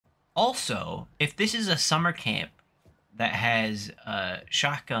Also, if this is a summer camp that has a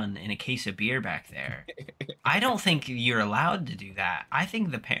shotgun and a case of beer back there, I don't think you're allowed to do that. I think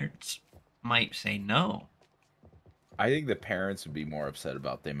the parents might say no. I think the parents would be more upset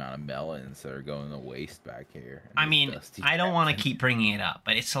about the amount of melons that are going to waste back here. I mean, I don't want to keep bringing it up,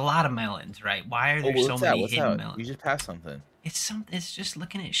 but it's a lot of melons, right? Why are there so many hidden melons? We just passed something. It's just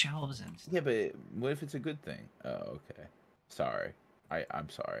looking at shelves and stuff. Yeah, but what if it's a good thing? Oh, okay. Sorry. I'm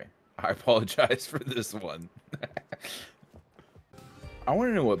sorry. I apologize for this one. I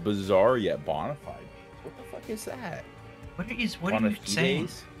want to know what bizarre yet bona fide means. What the fuck is that? What are you saying?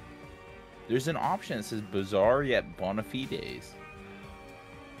 There's an option that says bizarre yet bona fides.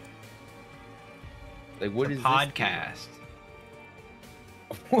 Like, what is podcast?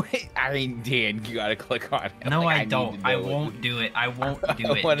 Wait, I mean, Dan, you gotta click on it. No, like, I don't. I won't do it. I won't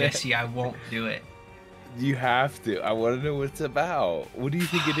do it, Jesse. I won't do it. You have to. I want to know what it's about. What do you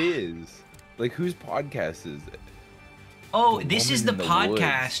think it is? Like, whose podcast is it? Oh, this is the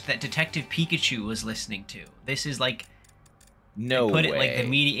podcast that Detective Pikachu was listening to. This is like... No way. Put it like the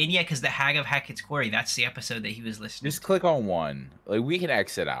media... And yeah, because the Hag of Hackett's Quarry, that's the episode that he was listening to. Just click on one. Like, we can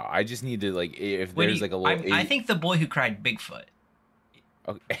exit out. I just need to, like, if there's, like, a little... I think The Boy Who Cried Bigfoot.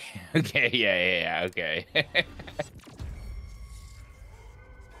 Okay, okay, yeah, okay.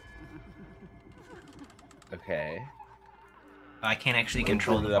 Okay. I can't actually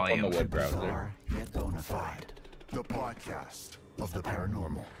control the volume. On the web browser. The podcast of the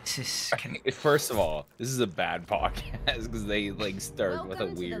paranormal. This is First of all, this is a bad podcast because they like start with a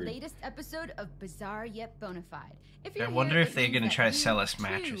weird. Welcome to the latest episode of Bizarre Yet Bonafide. I wonder if they're gonna try to sell us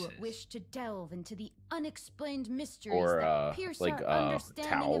mattresses. Wish to delve into the unexplained mysteries or that pierce like our understanding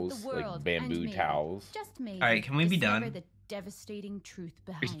towels, of the world, like bamboo and towels. Just maybe all right, can we be done? The devastating truth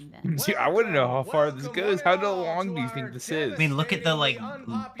behind them. Dude, I want to know how far this goes. How long do you think this is? I mean, look at the like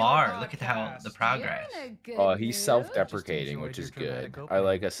bar. Look at how the progress. Oh, he's self-deprecating, which is good. I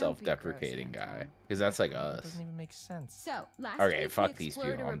like a self-deprecating guy because that's like us. Doesn't even make sense. So, okay, fuck these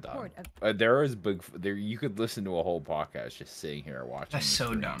people. I'm done. There is big. There, you could listen to a whole podcast just sitting here watching. That's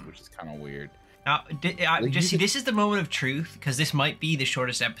so dumb. Which is kind of weird. Now, just see, this is the moment of truth because this might be the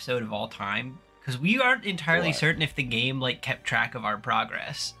shortest episode of all time. Because we aren't entirely certain if the game like kept track of our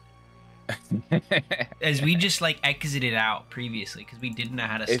progress, as we just like exited out previously because we didn't know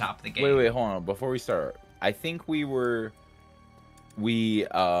how to stop the game. Wait, hold on. Before we start, I think the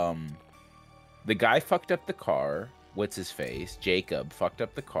guy fucked up the car. What's his face? Jacob fucked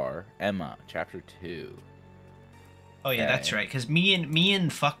up the car. Emma, chapter 2. Oh yeah, that's right. Because me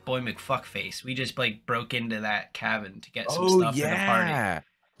and fuckboy McFuckface, we just like broke into that cabin to get some stuff for the party.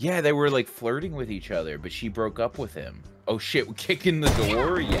 Yeah, they were like flirting with each other, but she broke up with him. Oh shit, we're kicking the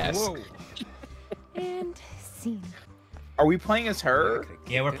door? Yes. Whoa. And scene. Are we playing as her?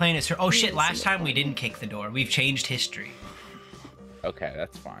 Yeah, we're playing as her. Oh shit, last time we didn't kick the door. We've changed history. Okay,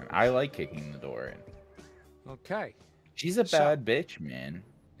 that's fine. I like kicking the door in. Okay. She's a bad bitch, man.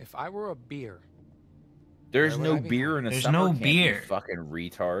 If I were a beer. There's no beer in a There's summer no camp, beer. you fucking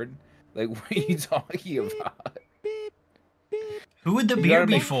retard. Like, what are you talking about? Who would the beer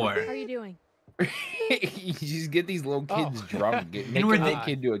be for? How are you doing? You just get these little kids drunk. Make the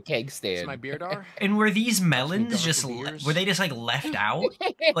kid do a keg Is stand. my beer dar? And were these melons just were they just like left out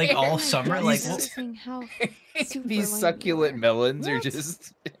like all summer? Like How these succulent melons are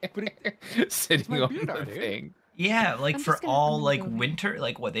just sitting on beer, the dude. thing. yeah, like I'm for just gonna- all I'm gonna like go ahead. winter.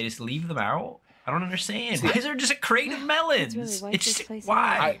 Like what? They just leave them out? I don't understand. Why is there just a crate of melons? That's really It's this place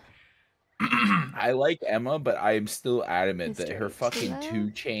why. I like Emma, but I am still adamant that her Mysteries. fucking Hello?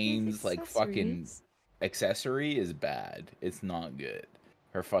 2 chains, like fucking Accessories. accessory is bad. It's not good.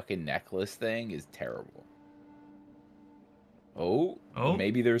 Her fucking necklace thing is terrible. Oh,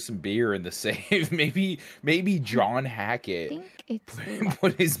 maybe there's some beer in the safe. maybe John I Hackett think it's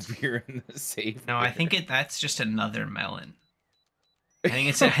put his beer in the safe. No, I think that's just another melon. I think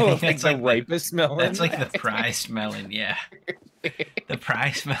it's like the ripest melon. That's like the prized melon. Yeah, the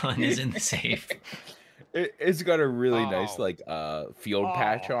prized melon is in the safe. It's got a really nice like field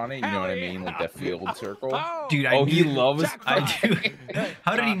patch on it. You know what I mean? Like the field circle. Dude, he loves. I do.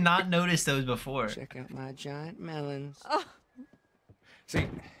 How did he not notice those before? Check out my giant melons. Oh. See,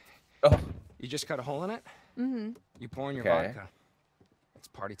 Oh, you just cut a hole in it. Mm-hmm. You pour in your Okay. vodka. It's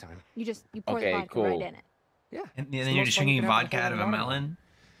party time. You pour Okay, the vodka cool. right in it. Yeah. And It's then the you're most just fun you drinking can have vodka with out of a watermelon.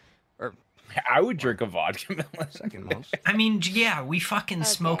 melon. Or I would drink a vodka melon. second most. I mean, yeah, we fucking Okay,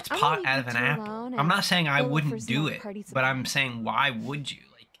 smoked I'm pot gonna out leave of you an two apple. alone I'm and not saying I go look for wouldn't some do more it, parties but tomorrow. I'm saying why would you?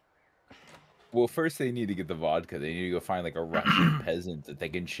 Like, Well, first they need to get the vodka. They need to go find like a Russian peasant that they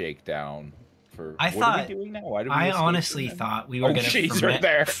can shake down for. I what thought. are we doing now? Why did we I escape honestly from them? thought we were Oh, gonna. she's right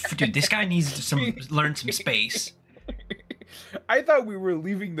there. Dude, this guy needs to learn some space. I thought we were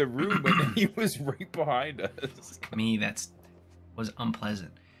leaving the room, and he was right behind us. Me, was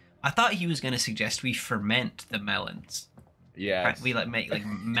unpleasant. I thought he was gonna suggest we ferment the melons. Yeah. We make like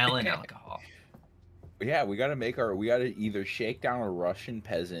melon alcohol. Yeah, we gotta either shake down a Russian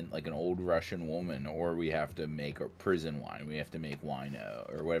peasant, like an old Russian woman, or we have to make a prison wine. We have to make wino,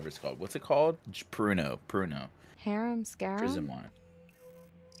 or whatever it's called. What's it called? Pruno. Harem scarum. Prison wine.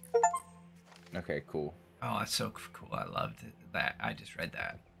 Okay, cool. Oh, that's so cool. I loved that. I just read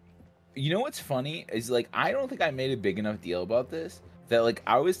that. You know what's funny is, like, I don't think I made a big enough deal about this, that, like,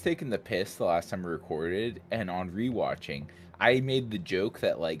 I was taking the piss the last time we recorded, and on rewatching, I made the joke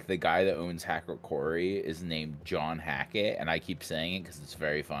that, like, the guy that owns Hacker Quarry is named John Hackett, and I keep saying it because it's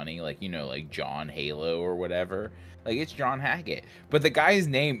very funny, like, you know, like John Halo or whatever. Like, it's John Hackett, but the guy's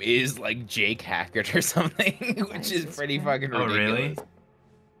name is like Jake Hackett or something, which is pretty fucking ridiculous. Oh, really?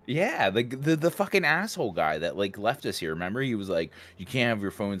 Yeah, the fucking asshole guy that, like, left us here. Remember, he was like, "You can't have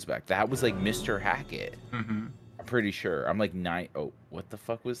your phones back." That was like Mr. Hackett. Mm-hmm. I'm pretty sure. I'm like Oh, what the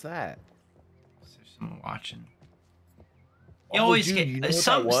fuck was that? There's someone watching. You know what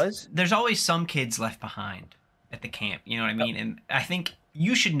that was? There's always some kids left behind at the camp. You know what I mean? And I think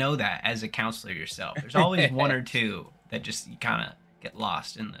you should know that as a counselor yourself. There's always one or two that just you kind of get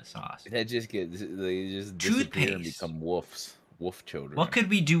lost in the sauce. They just disappear and become wolf children. What could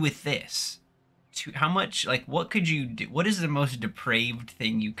we do with this? How much? Like, what could you do? What is the most depraved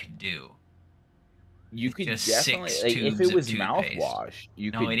thing you could do? You could just definitely, 6 like, tubes if it was of toothpaste. mouthwash,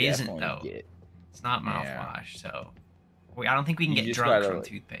 you No, could it isn't, definitely though. get. It's not mouthwash, so I don't think we can You get just drunk gotta, from like-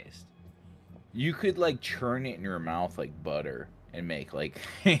 toothpaste. You could, like, churn it in your mouth like butter and make, like,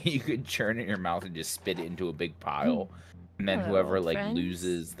 you could churn it in your mouth and just spit it into a big pile. And then Hello, whoever, like, friends.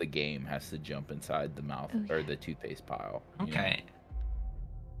 loses the game has to jump inside the mouth Oh, or yeah. the toothpaste pile. you know? Okay,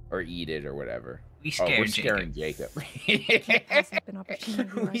 Or eat it or whatever. we Oh, we're scared scaring Jacob. Jacob. Pass up an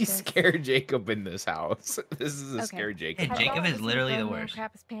opportunity like We this. scared Jacob in this house. This is a Okay. scare Jacob. Hey, How Jacob about is listen to literally the Bruno worst.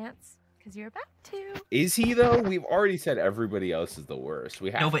 Crap his pants, because you're about to. Is he though? We've already said everybody else is the worst. We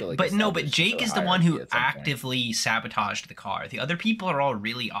have No, to, like, but establish Jake the is the one who hierarchy at some point. actively sabotaged the car. The other people are all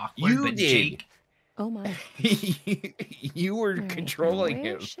really awkward, You but did. Jake, Oh my. You were Alright, controlling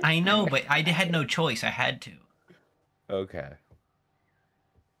where him. should I know, but I had no choice. I had to. Okay.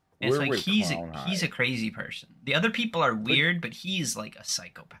 And it's Where like would he's Clown a hide? crazy person. The other people are weird, but he's like a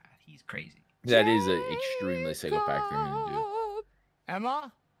psychopath. He's crazy. That is an extremely psychopathic thing to do.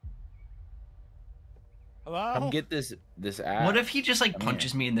 Emma? Hello? Come get this ass. What if he just like Come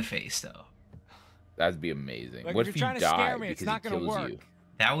punches here. me in the face though? That'd be amazing. Look, What if if you're you trying to scare die me, it's because not he gonna kills work. you?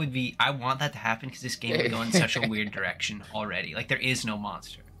 That would be. I want that to happen because this game would go in such a weird direction already. Like there is no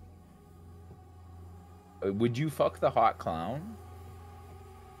monster. Would you fuck the hot clown?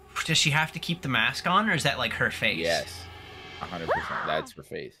 Does she have to keep the mask on, or is that like her face? Yes. 100%. That's her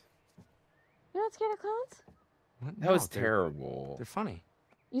face. You're not scared of clowns? What? That was No, terrible. They're funny.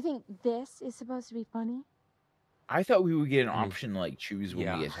 You think this is supposed to be funny? I thought we would get an I mean, option to, like, choose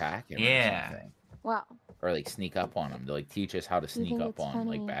when we yeah. attack him Yeah. or something. Wow. Or, like, sneak up on him to, like, teach us how to You sneak think up it's on,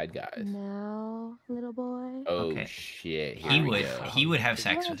 like, funny bad guys. Now, little boy. Oh, Okay. shit. He Here we would. go. He would have You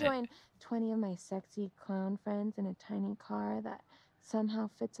sex wanna with it. join 20 of my sexy clown friends in a tiny car that somehow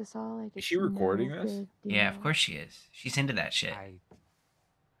fits us all like it's she recording no this? big Yeah, of deal? course she is. She's into that shit.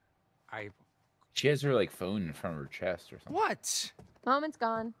 I. She has her, like, phone in front of her chest or something. What? Moment's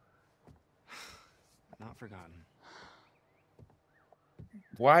gone. Not forgotten.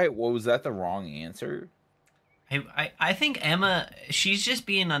 Why? What was that the wrong answer? I think Emma, she's just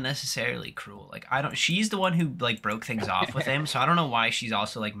being unnecessarily cruel. Like she's the one who like broke things off with him, so I don't know why she's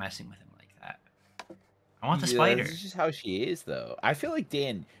also like messing with him like that. I want the spider. This is just how she is, though. I feel like,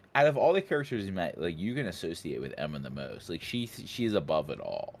 Dan, out of all the characters you met, like, you can associate with Emma the most. Like, she's above it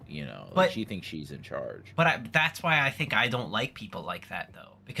all, you know? Like, But- she thinks she's in charge. But that's why I think I don't like people like that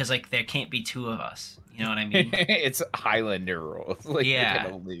though, because like there can't be two of us. You know what I mean? It's Highlander rules. Like, Yeah. there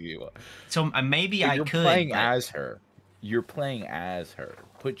can only be one. So maybe But I you're could. playing but- as her. You're playing as her.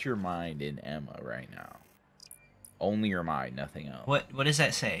 Put your mind in Emma right now. Only your mind, nothing else. What does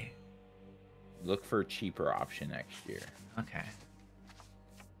that say? Look for a cheaper option next year. Okay.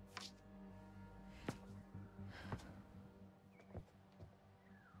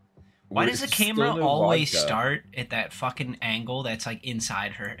 Why does the camera always start at that fucking angle that's like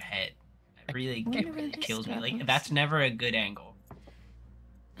inside her head? It really Wonder where this kills me. stuff Like is. that's never a good angle.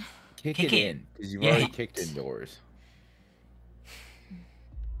 Kick Kick it it. in, because you've Yeah. already kicked indoors.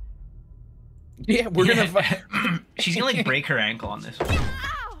 Yeah, we're gonna. She's gonna like break her ankle on this one.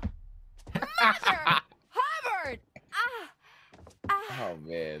 Harvard! Oh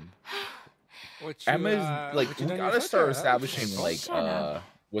man. What you, Emma's like, what you we done gotta your start foot there, huh? establishing Oh, like shut up.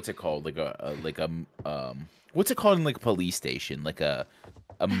 what's it called? What's it called in like a police station? Like a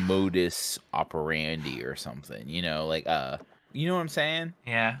modus operandi or something, you know, like you know what I'm saying?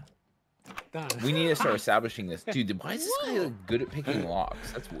 Yeah. Done. We need to start establishing this. Dude, why is this guy like, good at picking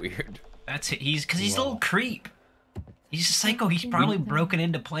locks? That's weird. That's it. He's because he's a little Whoa. creep. He's a psycho. He's probably broken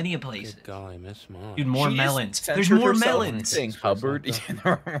into plenty of places. Good golly, Miss Mom. Dude, more She just melons. There's censored more herself melons. saying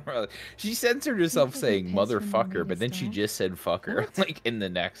Hubbard. She censored herself saying motherfucker, but then she just said fucker like in the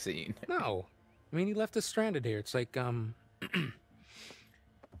next scene. No. I mean, he left us stranded here. It's like,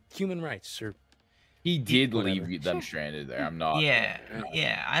 human rights or He did Whatever. leave them stranded there. I'm not. Yeah,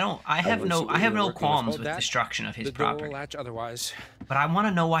 yeah. I have wish no you I have were no working with qualms all with that. destruction of his the door will property, latch otherwise. but I want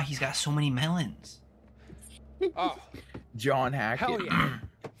to know why he's got so many melons. Oh, John Hackett. hell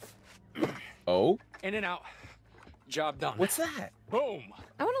yeah. Oh, In and out. Job done. what's that? Boom.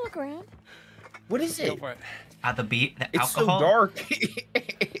 I want to look around. What is Go it? for it. The It's alcohol. so dark.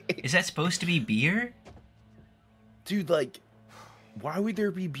 Is that supposed to be beer? Dude, like, why would there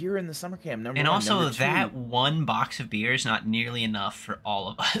be beer in the summer camp? Number And one. also, Number two, that one box of beer is not nearly enough for all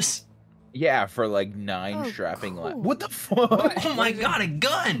of us. yeah, for like 9 Oh, strapping cool. laps. What the fuck? Oh my god, a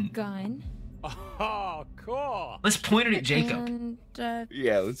gun! Gun. Oh, cool. Let's point it at Jacob. And,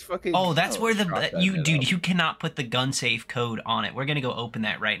 Yeah, let's fucking. Oh, that's where the shotgun you it dude. up. You cannot put the gun safe code on it. We're gonna go open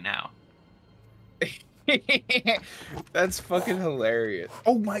that right now. That's fucking hilarious.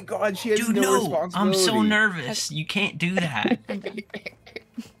 Oh my god, she has Dude, no no, responsibility. I'm so nervous. You can't do that.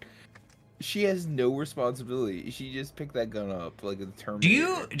 She has no responsibility. She just picked that gun up like a Terminator. Do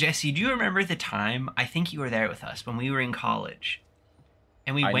you, Jesse? Do you remember the time? I think you were there with us when we were in college,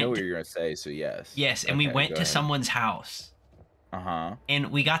 and we I went. know what to, you're gonna say, so yes. yes, and we Okay, went go to ahead. someone's house, Uh-huh.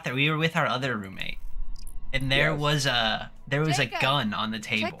 and we got there. We were with our other roommate, and there Yes. was a Jacob, a gun on the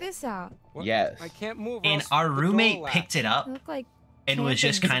table, check this out. What? Yes. I can't move. or and else our the door roommate will picked it up They look like and was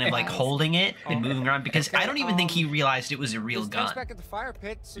just camping kind of like supplies. holding it and Okay. moving around because I Okay, don't even think he realized it was a real There's tanks gun. back at the fire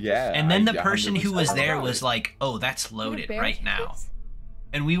pit. So Yeah. And then the I person who was 100% there forgot. was like, "Oh, that's You want a loaded bear right now." tickets?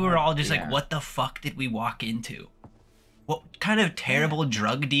 And we were all just Yeah. like, "What the fuck did we walk into? What kind of terrible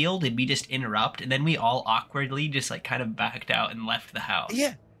drug deal did we just interrupt?" And then we all awkwardly just like kind of backed out and left the house.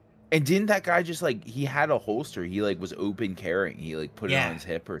 Yeah. And didn't that guy just like he had a holster? He like was open carrying. He like put it Yeah. on his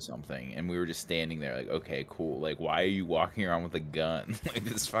hip or something. And we were just standing there like, okay, cool. Like, why are you walking around with a gun? Like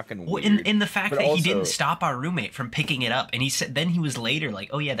this is fucking Well, weird. in the fact But that he also- didn't stop our roommate from picking it up, and he said then he was later like,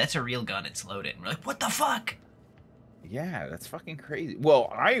 "Oh yeah, that's a real gun. It's loaded." And we're like, "What the fuck?" Yeah, that's fucking crazy.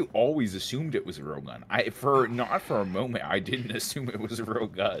 Well, I always assumed it was a real gun. Not for a moment I didn't assume it was a real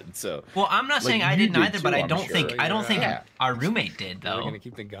gun. So Well, I'm not Like, saying I you didn't did either, but too, I I'm don't sure. think Yeah. our roommate did We're though, gonna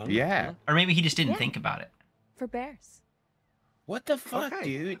keep the gun. Yeah. Huh? or maybe he just didn't Yeah. think about it. For bears. what the fuck, Okay.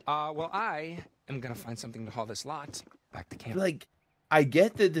 dude? Well, I am gonna find something to haul this lot back to camp. Like, I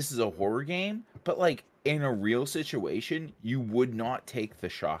get that this is a horror game, but like in a real situation, you would not take the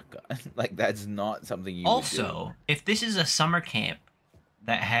shotgun. Like that's not something you Also, if this is a summer camp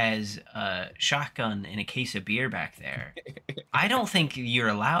that has a shotgoon and a case of beer back there, I don't think you're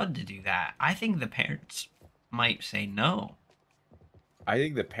allowed to do that. I think the parents might say no. I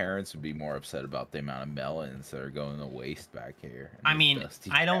think the parents would be more upset about the amount of melons that are going to waste back here. in I this mean, dusty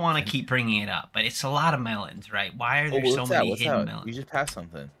I don't want to cabin. keep bringing it up, but it's a lot of melons, right? Why are there well, so what's that? many What's hidden that? melons? We just passed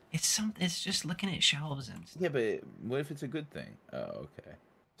something. It's just looking at shelves and stuff. Yeah, but what if it's a good thing? Oh, okay.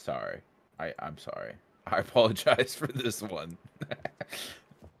 Sorry. I'm sorry. I apologize for this one.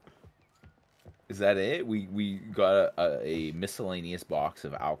 Is that it? We got a miscellaneous box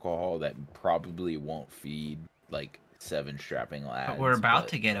of alcohol that probably won't feed like 7 strapping lads. But we're about but-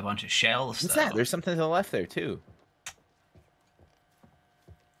 to get a bunch of shells. What's though. that? There's something to the left there too.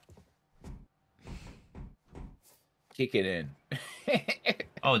 Kick it in.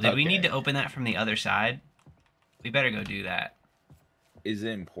 Oh, did we need Okay. to open that from the other side? We better go do that. Is it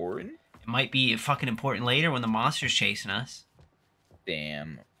important? It might be fucking important later when the monster's chasing us.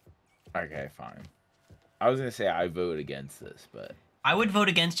 Damn. Okay, fine. I was gonna say I vote against this, but I would vote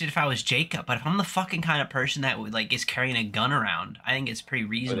against it if I was Jacob, but if I'm the fucking kind of person that would like is carrying a gun around, I think it's pretty oh,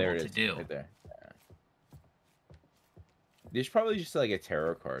 reasonable there it to is, do. right there. Yeah. There's probably just like a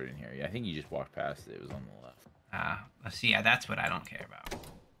tarot card in here. Yeah, I think you just walked past it. It was on the left. Let's see. Yeah, that's what I don't care about.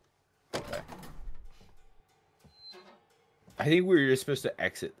 Okay. I think we were just supposed to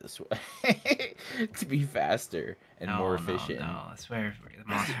exit this way to be faster and more efficient. No, that's where the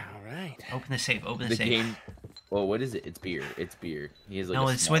monster. All right. Open the safe. Open the The safe. game. Well, what is it? It's beer. It's beer. He has like No,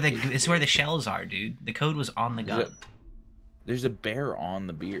 a it's small where the case of it's beer. where the shells are, dude. The code was on the There's gun. There's a bear on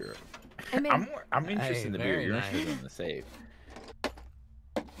the beer. I mean, I'm interested in the beer. very You're nice. interested in the safe.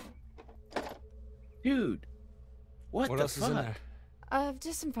 Dude, what the else is in fuck? there?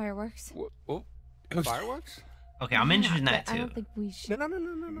 just some fireworks. Oh, fireworks? Okay, I'm interested in Yeah, that but I too. don't think we should. No.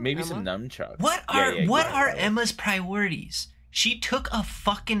 Maybe some Emma? nunchucks. What Yeah, are yeah, what yeah, are fireworks. Emma's priorities? She took a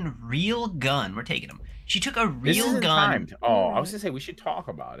fucking real gun. We're taking them. She took a This real isn't gun. timed. Oh, I was gonna say we should talk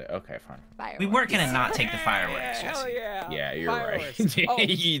about it. Okay, fine. Fireworks. We weren't gonna not take the fireworks. Hell Jesse. yeah. Yeah, you're Fireworks. right. Oh,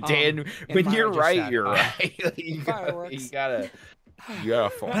 Dan, and when Maya you're just right, said, you're right. You fireworks. gotta But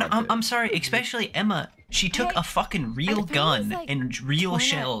flaunt I'm it. sorry, especially Emma. She took a fucking real I found gun these, like, and real torn-up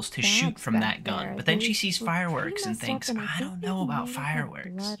shells to shoot bags from that back gun. there. But then They she sees were pretty fireworks and messed up, thinks, and I think don't they know about may have fireworks.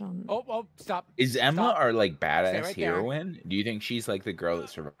 blood on- Oh, stop. Is Emma Stop. our like Stay badass right there. heroine? Do you think she's like the girl that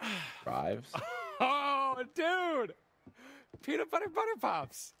survives? Oh, dude. Peanut butter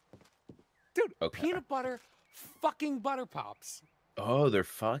pops. Dude, Okay. peanut butter fucking butter pops. Oh, they're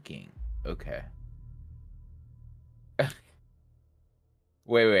fucking. Okay.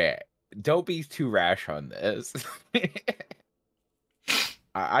 Wait. Don't be too rash on this.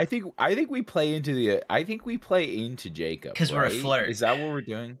 I think we play into Jacob. 'Cause we're a right? flirt. Is that what we're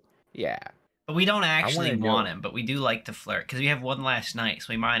doing? Yeah. But we don't actually wanna want know. him, but we do like to flirt because we have one last night, so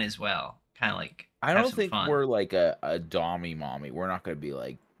we might as well kind of like. I have don't some think fun. we're like a dommy mommy. We're not gonna be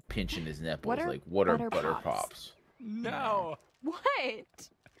like pinching his nipples. What are Like what are butter butter pops? pops? No. What?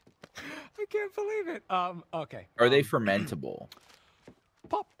 I can't believe it. Okay. Are they fermentable?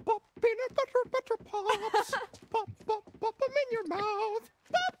 Pop, peanut butter pops. Pop, them in your mouth.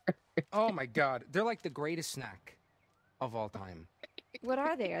 Pop. Oh my god, they're like the greatest snack of all time. What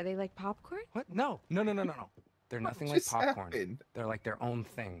are they? Are they like popcorn? What? No. They're nothing like just popcorn. happened? They're like their own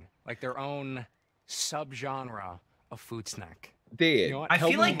thing, like their own subgenre of food snack. Dan, You know what? I tell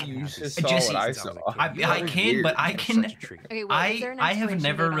feel me like- you just Jesse- saw what I Sounds saw. like I That was can, but weird. I It's can. such a treat. Okay, wait, is there an I have expiration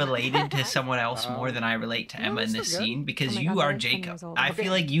never date on it? related to someone else more than I relate to no, Emma in it's this still good. scene because Oh my you God, are they're 10 Jacob. years old. I Okay.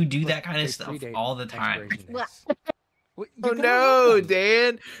 feel like you do Look, that kind they of stuff predate all the time. expiration What? dates. Well, Oh you're gonna no, love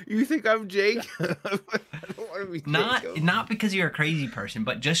them. Dan! You think I'm Jacob? I don't want to be Jacob. Not because you're a crazy person,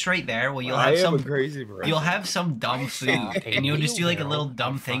 but just right there, well, you'll I have am some a crazy person. you'll have some dumb food, and you'll just do like a little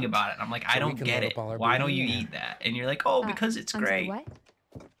dumb thing about it. I'm like, I So we don't can get load it. up all our Why don't booty you and- eat that? And you're like, oh, because it's I'm sorry, great.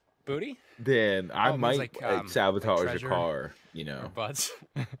 what? Booty Dan, I Oh, it means might like, sabotage like your treasure car. You or know. butts?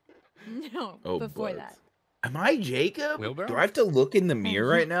 No, Oh, before butts. that. Am I Jacob? Wheelbarrow? Do I have to look in the mirror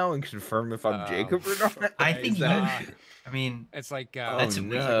right now and confirm if I'm Jacob or not? I Is think you. that- I mean, It's like that's Oh, a-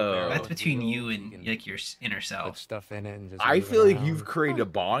 no. that's between you You and can like your inner put self. stuff in it and just I move it feel like around. you've created a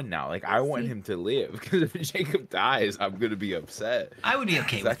bond now. Like I want see. him to live because if Jacob dies, I'm gonna be upset. I would be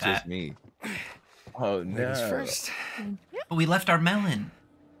okay with That's that. just me. Oh Ladies no! first. But we left our melon.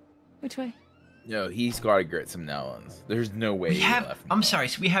 Which way? No, he's got to get some melons. There's no way. We he have. left I'm sorry.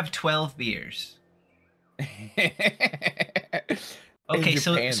 So we have 12 beers. In Okay,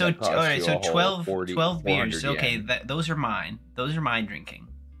 so Japan, that costs all right, you so a whole 12 40 12 beers. 400 Okay, yen. those are mine. Those are mine drinking.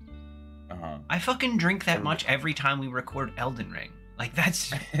 Uh-huh. I fucking drink that much every time we record Elden Ring. Like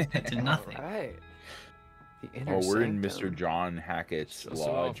that's nothing. Right. The inner Oh, we're in sanctum. Mr. John Hackett's Just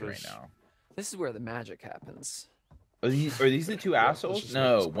lodge an right office. now. This is where the magic happens. Are these the two assholes? just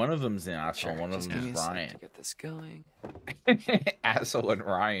No, like- one of them's an asshole. Sure, One of just give them me is a sec Ryan. to get this going. Asshole and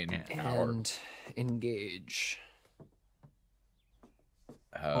Ryan. Howard. And engage.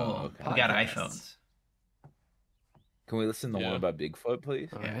 Oh, okay. We got Podcasts. iPhones. Can we listen to the one Yeah. about Bigfoot, please?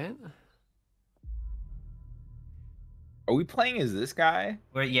 All Yeah. right. Are we playing as this guy?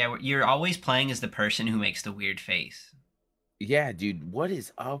 You're always playing as the person who makes the weird face. Yeah, dude. What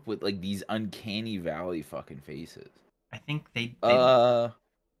is up with like these uncanny valley fucking faces? I think they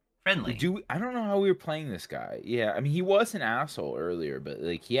friendly. I don't know how we were playing this guy. Yeah, I mean he was an asshole earlier, but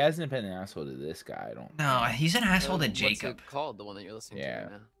like he hasn't been an asshole to this guy. I don't. No, he's an asshole to What's Jacob. it called? The one that you're listening Yeah.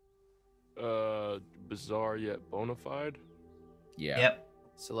 to right now. Bizarre yet bona fide. Yeah. Yep.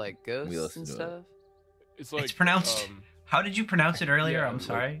 So like ghosts listen and to it. stuff. It's like It's pronounced. How did you pronounce it earlier? yeah, I'm like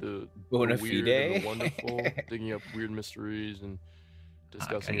sorry. the Bona weird and the fide. wonderful, digging up weird mysteries and I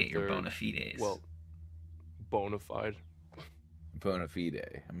discussing get if your they're bona fides. well bona fide. Bona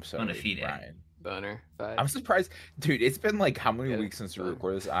fide. I'm sorry, Bona fide. Ryan. Boner. Five. I'm surprised, dude. It's been like how many Yeah, weeks since we fine.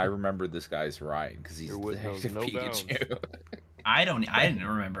 recorded this? I remember this guy's Ryan because he's Your wit the knows detective no Pikachu. I didn't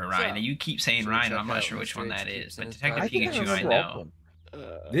remember Ryan. So, You keep saying should we Ryan. check I'm not out sure which one Mr. that H is, keeps but in his Detective I think I Pikachu I remember all of know. them.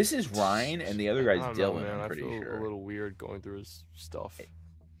 This is Ryan, and the other guy's I don't know, Dylan. man. I'm I pretty feel sure. a little weird going through his stuff.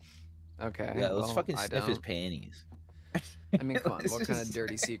 Okay. Yeah, let's well, fucking I sniff his don't. panties. I mean, come on. Let's What kind of just-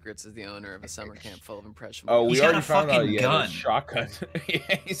 dirty secrets is the owner of a summer camp full of impression? Oh, He's we got already a found out fucking he had gun. a shotgun.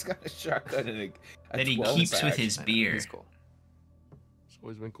 Yeah, he's got a shotgun and a That he 12 keeps with sack. his I know, beer. He's cool. It's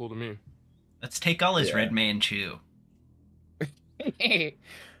always been cool to me. Let's take all his Yeah. Red Man Chew.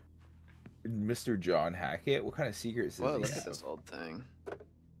 Mr. John Hackett? What kind of secrets Whoa, does he look at have? this old thing.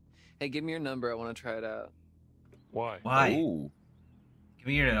 Hey, give me your number. I want to try it out. Why? Why? Ooh. Give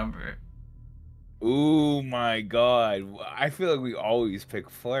me your number. Ooh my god. I feel like we always pick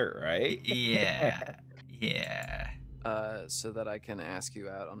flirt, right? Yeah. Yeah. So that I can ask you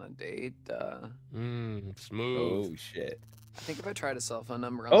out on a date. Smooth. Oh shit. I think if I tried a cell phone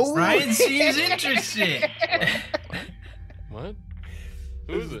number on Oh, this Ryan seems interested. What?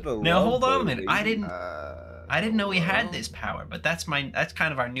 Who is it? Now hold on a minute. I didn't. didn't know we had hello? this power, but that's kind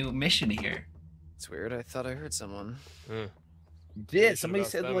of our new mission here. It's weird. I thought I heard someone. Yeah, You somebody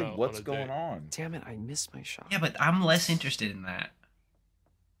should've said asked them like, out what's on a going date. on? Damn it! I missed my shot. Yeah, but I'm less interested in that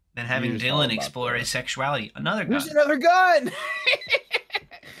than having just all Dylan about explore that. his sexuality. Another gun. There's another gun.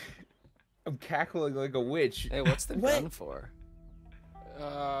 I'm cackling like a witch. Hey, what's the What? gun for?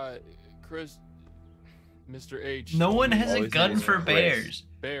 Chris, Mr. H. No one has a Always gun names for Chris. bears.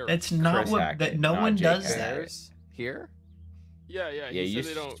 Bear. That's not Chris what. Hackett, That no not one Jake does Hackett. that. Bears? Here? Yeah. Yeah, he you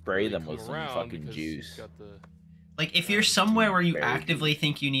said they don't spray really them come with some around fucking because juice. he's got the- Like if you're somewhere where you Very actively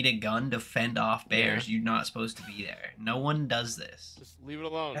think you need a gun to fend off bears, you're not supposed to be there. No one does this Just leave it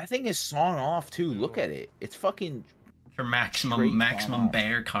alone. That thing is sawn off too. Look at it. It's fucking. for Straight maximum off.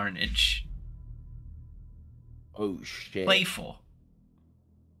 bear carnage. Oh shit. Playful.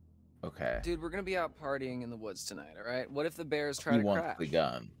 Okay. Dude, we're gonna be out partying in the woods tonight, all right? What if the bears try He to wants crash? the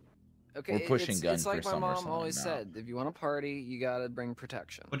gun. Okay, We're pushing it's guns like for my summer mom something always now. said. If you want to party, you gotta bring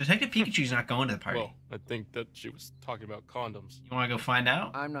protection. Well, Detective Pikachu's not going to the party. Well, I think that she was talking about condoms. You want to go find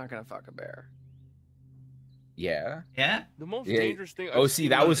out? I'm not gonna fuck a bear. Yeah. Yeah. The most Yeah. dangerous thing. Oh, I've see, seen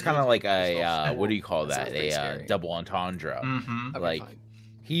that on was kind of videos like is a how what do you call That that? sounds pretty A scary. double entendre. Mm-hmm. Okay, Like fine.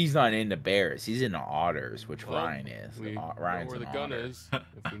 he's not into bears. He's into otters, which Well, Ryan is. We know Ryan's where the an gun otter. is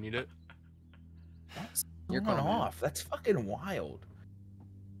if we need it. You're Going calm, man. off. That's fucking wild.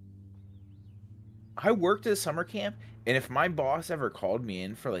 I worked at a summer camp, and if my boss ever called me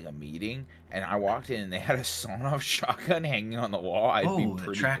in for like a meeting, and I walked in and they had a sawn-off shotgun hanging on the wall, I'd be Oh, the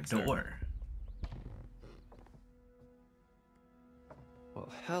pretty trap concerned. door. Well,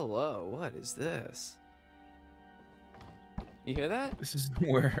 hello. What is this? You hear that? This is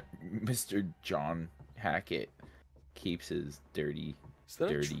where Mr. John Hackett keeps his dirty, Is that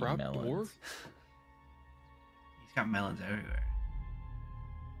a dirty trap melons. door? He's got melons everywhere.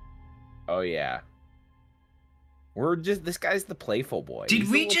 Oh yeah. We're just this guy's the playful boy. Did He's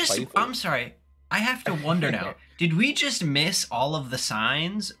a we little just? playful. I'm sorry. I have to wonder now. Did we just miss all of the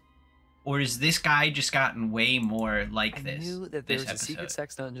signs, or is this guy just gotten way more like I this? knew that there this was a secret episode?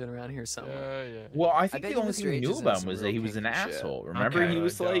 sex dungeon around here somewhere. Yeah. Well, I I think bet the you only Mr. thing we H knew is in about him some was that real he was an kinky shit. asshole. Remember, Okay. he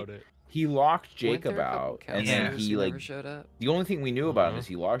was I like doubt it. he locked Weren't Jake there a couple about, and Yeah. then counselors he who like never showed up? the only thing we knew about him Uh-huh. is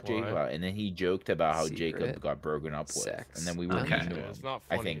he locked Jake Why? out, and then he joked about how Jacob Secret got broken up with, sex and then we went Okay. into Yeah, him it's not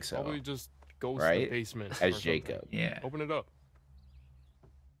I funny. think so. Probably just goes to Right? the basement or as something. Jacob. Yeah. Open it up.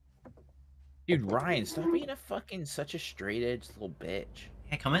 Dude, Ryan, stop being a fucking such a straight edge little bitch.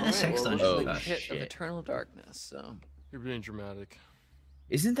 Yeah, come in the Alright, sex well, dungeon Oh, with the us. pit shit. of eternal darkness. So You're being dramatic.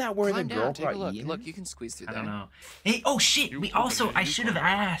 Isn't that where climb the girl down, take a got look. eaten? Look, you can squeeze through I there. don't know. Hey, oh shit! You We open also, it, I you should have climb.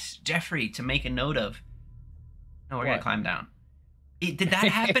 asked Jeffrey to make a note of. No, we're gonna What? climb down. Did that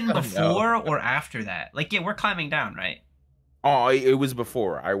happen No. before or after that? Like, yeah, we're climbing down, right? Oh, it was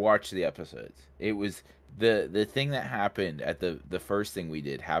before. I watched the episodes. It was the thing that happened at the first thing we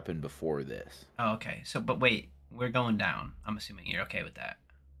did happened before this. Oh, okay. So, but wait, we're going down. I'm assuming you're okay with that.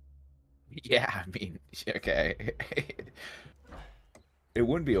 Yeah, I mean, okay. It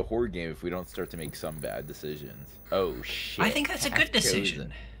wouldn't be a horror game if we don't start to make some bad decisions. Oh shit! I think that's a good Path chosen.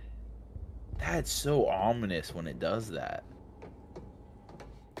 decision. That's so ominous when it does that.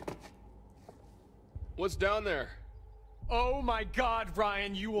 What's down there? Oh my God,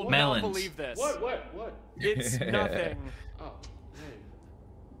 Ryan, you will Melons. not believe this. What? It's nothing. Oh, hey.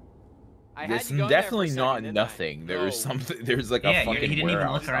 I had It's you going there for a definitely second, not didn't I? nothing. There's No. something. There's like Yeah, a fucking he didn't even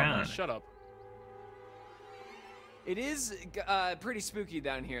warehouse look down around. there. Shut up. It is pretty spooky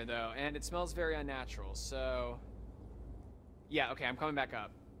down here, though, and it smells very unnatural, so... Yeah, okay, I'm coming back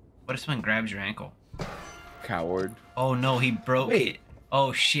up. What if someone grabs your ankle? Coward. Oh no, he broke Wait. it.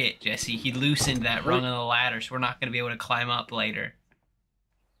 Oh shit, Jesse, he loosened that rung on the ladder, so we're not gonna be able to climb up later.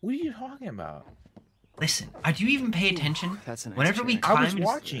 What are you talking about? Listen, do you even pay attention? That's a nice Whenever we chair. I was climbed,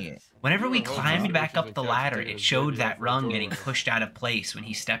 watching it. whenever we You were climbed hoping back that up the the ladder, cafeteria it was showed dirty that off the rung door. getting pushed out of place when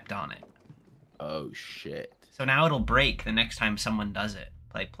he stepped on it. Oh shit. So now it'll break the next time someone does it.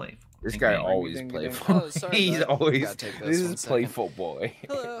 Playful. This Think guy maybe. always Ding, ding, ding. playful. Oh, sorry, He's bud. always Gotta take this this one is second. playful boy.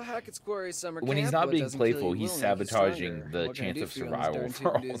 Hello, Hackett's Quarry summer When he's camp. not What being doesn't kill you playful, will he's make you sabotaging stronger. the What can I chance do of for you on this survival darn for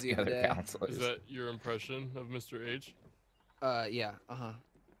all tootin' the doozy of a other day? counselors. Is that your impression of Mr. H? Yeah,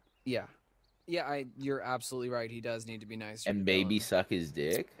 yeah. Yeah, you're absolutely right. He does need to be nicer. And to baby Dylan. suck his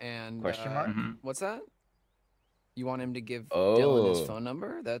dick? And Question mark? Mhm. what's that? You want him to give Dylan his Oh. phone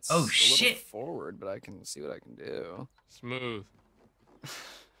number? That's Oh, a little shit. forward, but I can see what I can do. Smooth.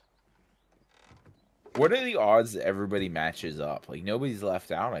 What are the odds that everybody matches up? Like, nobody's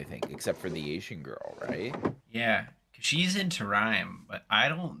left out, I think, except for the Asian girl, right? Yeah, 'cause she's into rhyme, but I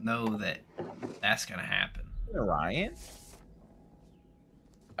don't know that that's gonna happen. Ryan?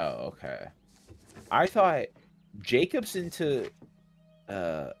 Oh, okay. I thought Jacob's into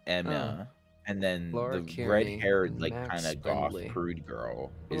Emma, and then Laura the Kearney red-haired, and like, Max kind of goth Brindley. prude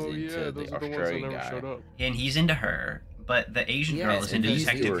girl is Oh into yeah, those the are the ones that Australian never guy. showed up. And he's into her, but the Asian girl Yes, is into because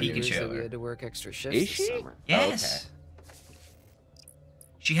Detective you were That we Pikachu. had to work extra shifts Is this she? summer. Yes.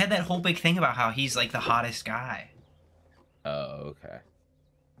 She had that whole big thing about how he's like the hottest guy. Oh, okay.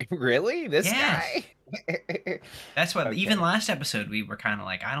 Really? This Yes. guy? That's what Okay. even last episode we were kind of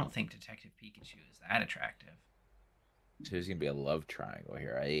like, I don't think Detective Pikachu is that attractive. So there's gonna be a love triangle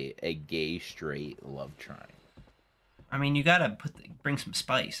here, a gay straight love triangle. I mean, you gotta bring some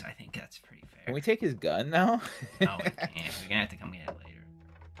spice. I think that's pretty fair. Can we take his gun now? No, we can't. We're gonna have to come get it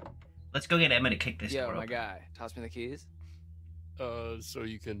later. Let's go get Emma to kick this Yo, door my open. guy, toss me the keys. So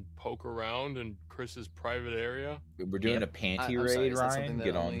you can poke around in Chris's private area? We're doing Yep. a panty I'm sorry, raid, is that something Ryan. that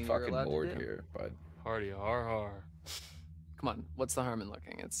Get only on you're fucking allowed to board do? here, bud. Hardy har har. Come on, what's the harm in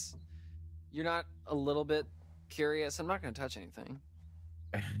looking? You're not a little bit curious. I'm not gonna touch anything.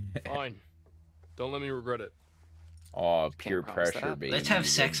 Fine. Don't let me regret it. Oh, pure promise pressure, that. baby. Let's have He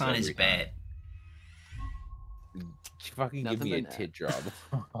sex wins on his every time. bed. Fucking give Nothing me a but that. tit job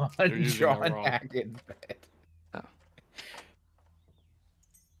You're on using that John wrong. Hackett's bed. Oh.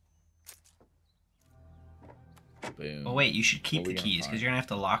 Boom. Well, wait, you should keep What the we gonna keys because find? you're gonna have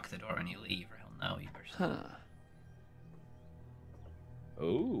to lock the door when you leave, or he'll know you. Huh.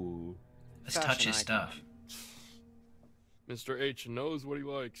 Oh. Let's touch Fashion his icon. stuff. Mr. H knows what he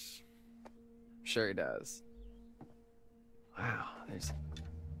likes. Sure he does. Wow, there's.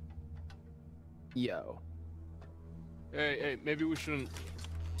 Yo. Hey, maybe we shouldn't.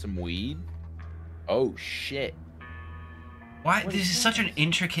 Some weed? Oh, shit. Why? What This is is such an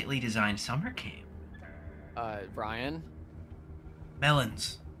intricately designed summer camp. Ryan?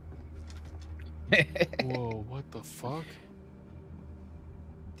 Melons. Whoa, what the fuck?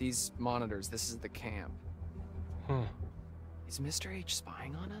 These monitors, this is the camp. Huh. Is Mr. H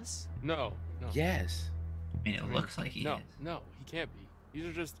spying on us? No. Yes. I mean, it looks like he No, is. no, he can't be. These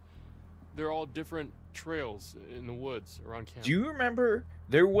are just. They're all different trails in the woods around camp. Do you remember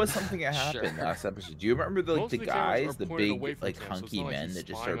there was something that happened Sure. last episode? Do you remember the, like, Most the of the cameras guys, are the pointed big, away from like, camp, so it's hunky not like men he's that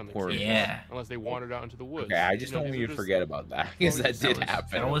just spying start on the pouring? kids. Yeah. Unless they wandered out into the woods. Okay, I just You know, don't want these you are to just forget about that because Well, that did was,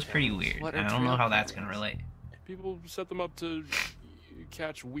 happen. That was pretty weird. What I a don't know how trail that's gonna killers. relate. People set them up to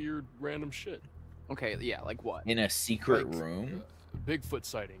catch weird, random shit. Okay, yeah, like what? In a secret Like, room. Bigfoot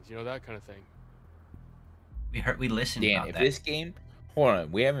sightings, you know, that kind of thing. We listened Dan, about if that. this game, hold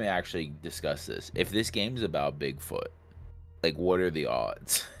on, we haven't actually discussed this. If this game's about Bigfoot, like, what are the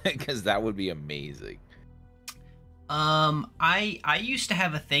odds? Because that would be amazing. I used to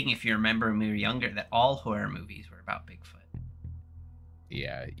have a thing, if you remember when we were younger, that all horror movies were about Bigfoot.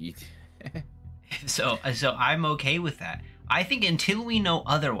 Yeah. So I'm okay with that. I think until we know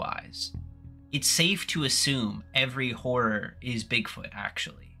otherwise, it's safe to assume every horror is Bigfoot,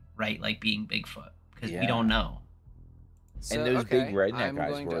 actually, right? Like being Bigfoot, because we Yeah. don't know. So, And those okay, big redneck I'm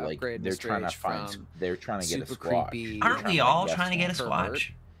guys going were to like, upgrade they're Mr. trying to H find, from they're trying to get a super squatch. creepy- They're Aren't trying we to all get trying to get a pervert.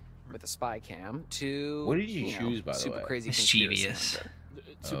 squatch? with a spy cam to What did you choose, by the super way? crazy Mischievous. conspiracy hunter.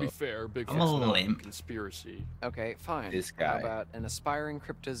 To be Oh. fair, Bigfoot's I'm a little not a imp. conspiracy. Okay, fine. This How guy. about an aspiring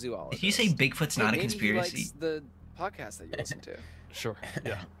cryptozoologist? Did you say Bigfoot's not a Maybe he conspiracy? likes the podcast that you listen to. Sure.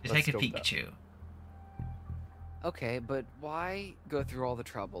 Yeah. Detective let's go with that. Pikachu. Okay, but why go through all the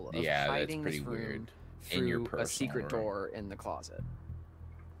trouble of Yeah, that's hiding pretty this room weird. In your through a personal secret room. door in the closet?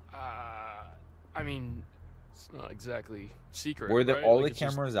 I mean, it's not exactly secret. Were right? all Like, the it's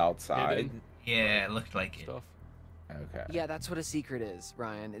just cameras outside? hidden Yeah, it looked like it. stuff. Okay. Yeah, that's what a secret is,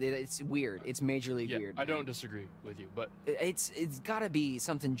 Ryan. It's weird. It's majorly Yeah, weird. I don't man. disagree with you, but It's gotta be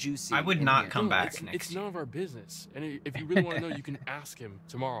something juicy. I would in not here. come no, back it's, next it's year. none of our business. And if you really want to know, you can ask him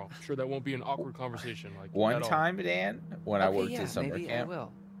tomorrow. I'm sure that won't be an awkward conversation. Like One at all. time, Dan, when I Okay, worked yeah, at summer maybe camp, I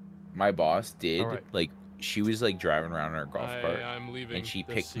will. my boss did, Alright. like, she was, like, driving around in her golf cart. I'm leaving. And she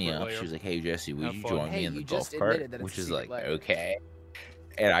the picked me secret up. layer. She was like, "Hey Jesse, would Have you fun. join me Hey, in the you golf just cart?" admitted that it's Which a is secret like, layer. okay.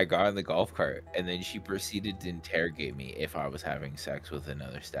 And I got in the golf cart, and then she proceeded to interrogate me if I was having sex with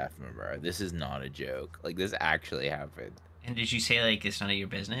another staff member. This is not a joke. Like, this actually happened. And did you say, like, it's none of your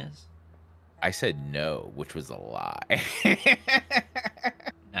business? I said no, which was a lie.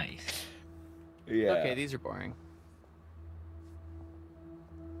 Nice. Yeah. Okay, these are boring.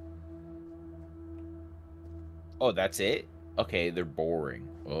 Oh, that's it? Okay, they're boring.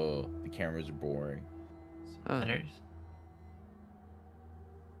 Oh, the cameras are boring. Letters.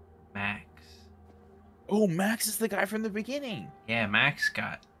 Max. Oh, Max is the guy from the beginning. Yeah, Max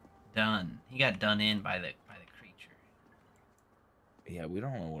got done. He got done in by the creature. Yeah, we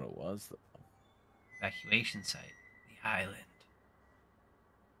don't know what it was though. Evacuation site. The island.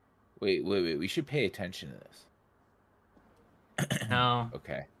 Wait. We should pay attention to this. No.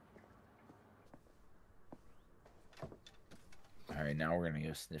 Okay. All right, now we're gonna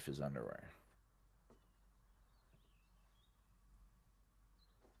go sniff his underwear.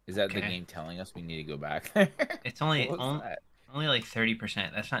 Is that the game telling us we need to go back there? It's only like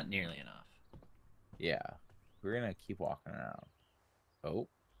 30%. That's not nearly enough. Yeah. We're gonna keep walking around. Oh.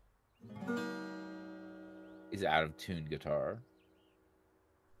 Is out of tune guitar.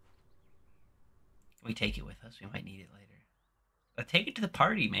 We take it with us. We might need it later. Take it to the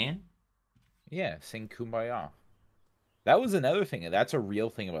party, man. Yeah, sing Kumbaya. That was another thing. That's a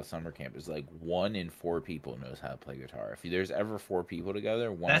real thing about summer camp. Is like 1 in 4 people knows how to play guitar. If there's ever 4 people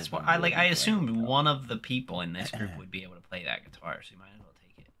together, one. That's what I assumed one of the people in this group would be able to play that guitar, so you might as well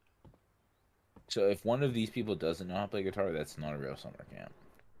take it. So if one of these people doesn't know how to play guitar, that's not a real summer camp.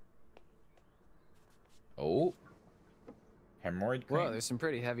 Oh. Hemorrhoid cream. Whoa, there's some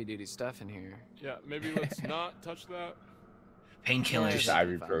pretty heavy-duty stuff in here. Yeah, maybe let's not touch that. Painkillers. Just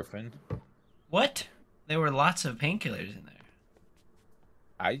ibuprofen. What? There were lots of painkillers in there.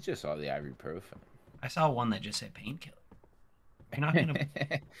 I just saw the ibuprofen. I saw one that just said painkiller. You're not gonna.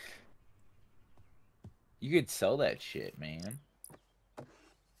 You could sell that shit, man.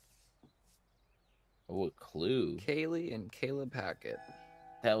 Oh, a clue. Kaylee and Caleb Hackett.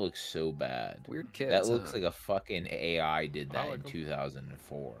 That looks so bad. Weird kids. That looks like a fucking AI did that in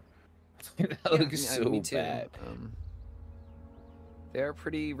 2004. That looks so me too. bad. They are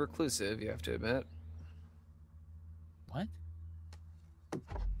pretty reclusive, you have to admit. What?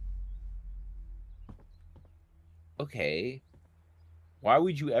 Okay. Why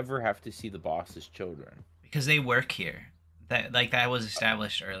would you ever have to see the boss's children? Because they work here. That was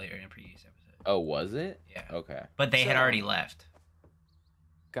established earlier in a previous episode. Oh, was it? Yeah. Okay. But they had already left.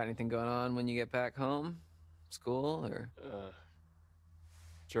 Got anything going on when you get back home? School or?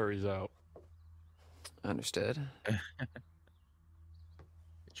 Jury's out. Understood.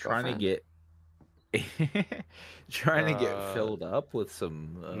 Trying to get filled up with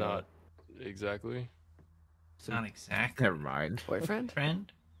some not exactly. Not exactly. Never mind. Boyfriend? Friend?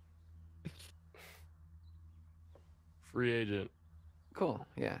 Free agent. Cool.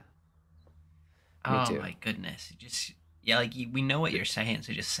 Yeah. Oh too. my goodness! We know what you're saying,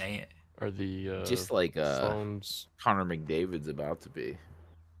 so just say it. Are the just like phones Connor McDavid's about to be.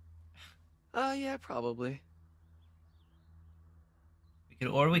 Oh yeah, probably.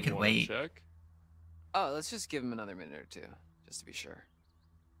 We could wait. Check? Oh, let's just give him another minute or two, just to be sure.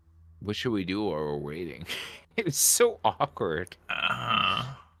 What should we do while we're waiting? It was so awkward.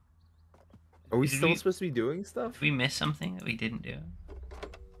 Are we still supposed to be doing stuff? Did we miss something that we didn't do?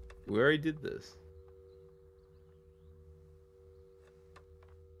 We already did this.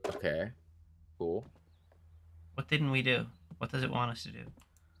 Okay. Cool. What didn't we do? What does it want us to do?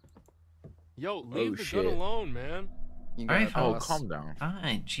 Yo, leave the shit. gun alone, man. You All right, got Oh, us. calm down.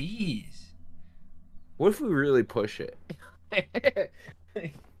 Fine. Jeez. What if we really push it?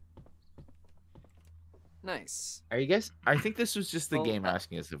 Nice. I think this was just the Well, game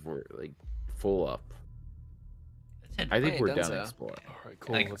asking us if we're like full up. That's it. I think Hey, we're done done so. exploring. All right,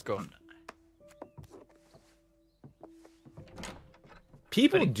 cool. Like, Let's go.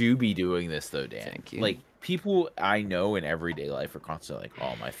 People do be doing this though, Dan. Thank you. Like people I know in everyday life are constantly like,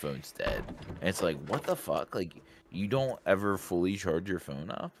 "Oh, my phone's dead," and it's like, "What the fuck?" Like you don't ever fully charge your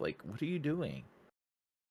phone up. Like, what are you doing?